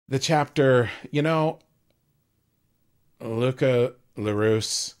The chapter, Luca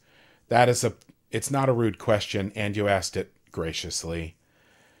LaRousse, it's not a rude question, and you asked it graciously.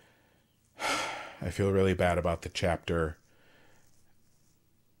 I feel really bad about the chapter.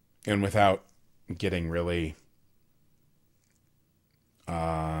 And without getting really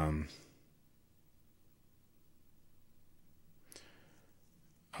um,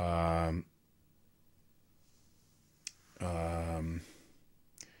 um, um,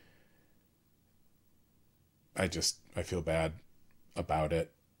 I feel bad about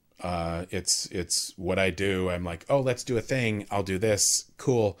it. It's what I do. I'm like, oh, let's do a thing. I'll do this.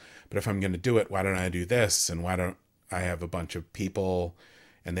 Cool. But if I'm going to do it, why don't I do this? And why don't I have a bunch of people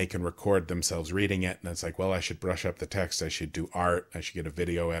and they can record themselves reading it? And it's like, well, I should brush up the text. I should do art. I should get a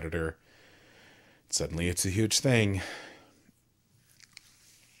video editor. Suddenly it's a huge thing.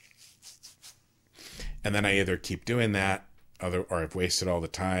 And then I either keep doing that or I've wasted all the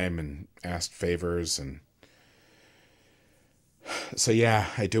time and asked favors. And so, yeah,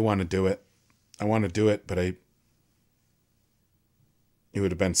 I do want to do it. I want to do it, but it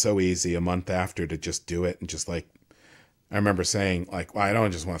would have been so easy a month after to just do it. And just like, I remember saying like, well, I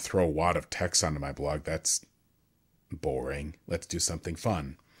don't just want to throw a wad of text onto my blog. That's boring. Let's do something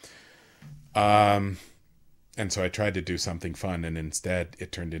fun. And so I tried to do something fun, and instead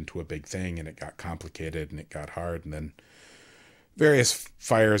it turned into a big thing, and it got complicated and it got hard. And then various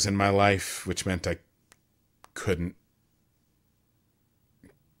fires in my life, which meant I couldn't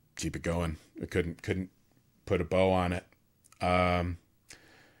keep it going. I couldn't put a bow on it.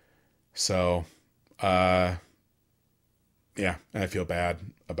 Yeah, I feel bad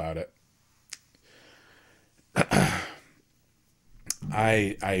about it.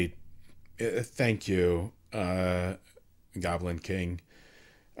 I thank you, Goblin King.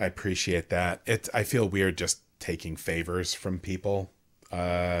 I appreciate that. I feel weird just taking favors from people.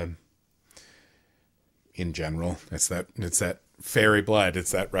 In general, it's that fairy blood.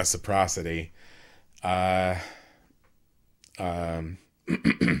 It's that reciprocity. But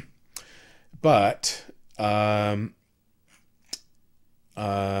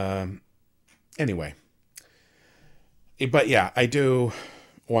anyway. But yeah, I do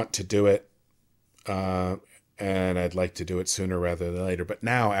want to do it, and I'd like to do it sooner rather than later. But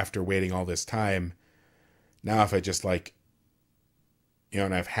now, after waiting all this time, now if I just like,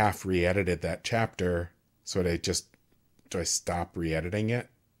 and I've half re-edited that chapter, so do I stop re-editing it,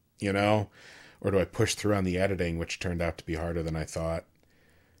 or do I push through on the editing, which turned out to be harder than I thought,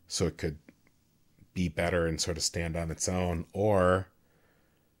 so it could be better and sort of stand on its own, or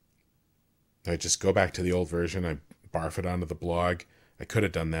do I just go back to the old version? I barf it onto the blog. I could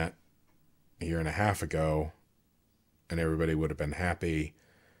have done that a year and a half ago and everybody would have been happy.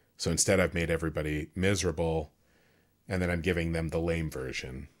 So instead I've made everybody miserable, and then I'm giving them the lame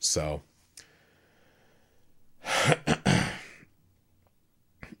version. So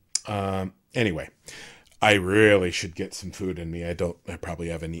anyway, I really should get some food in me. I probably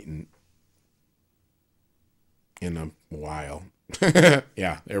haven't eaten in a while.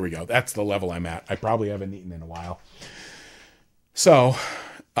 Yeah, there we go. That's the level I'm at. I probably haven't eaten in a while. So,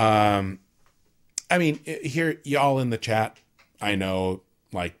 I mean, here, y'all in the chat, I know,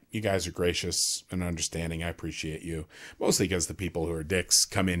 like, you guys are gracious and understanding. I appreciate you. Mostly because the people who are dicks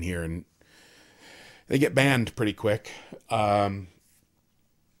come in here and they get banned pretty quick. So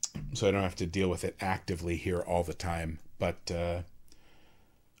I don't have to deal with it actively here all the time. But,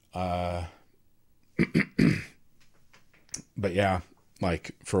 but yeah,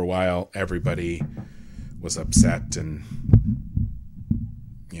 like, for a while, everybody was upset, and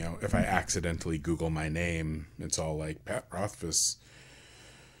if I accidentally Google my name, it's all like Pat Rothfuss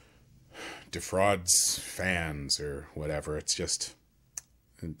defrauds fans or whatever. It's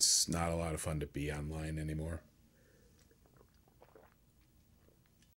not a lot of fun to be online anymore.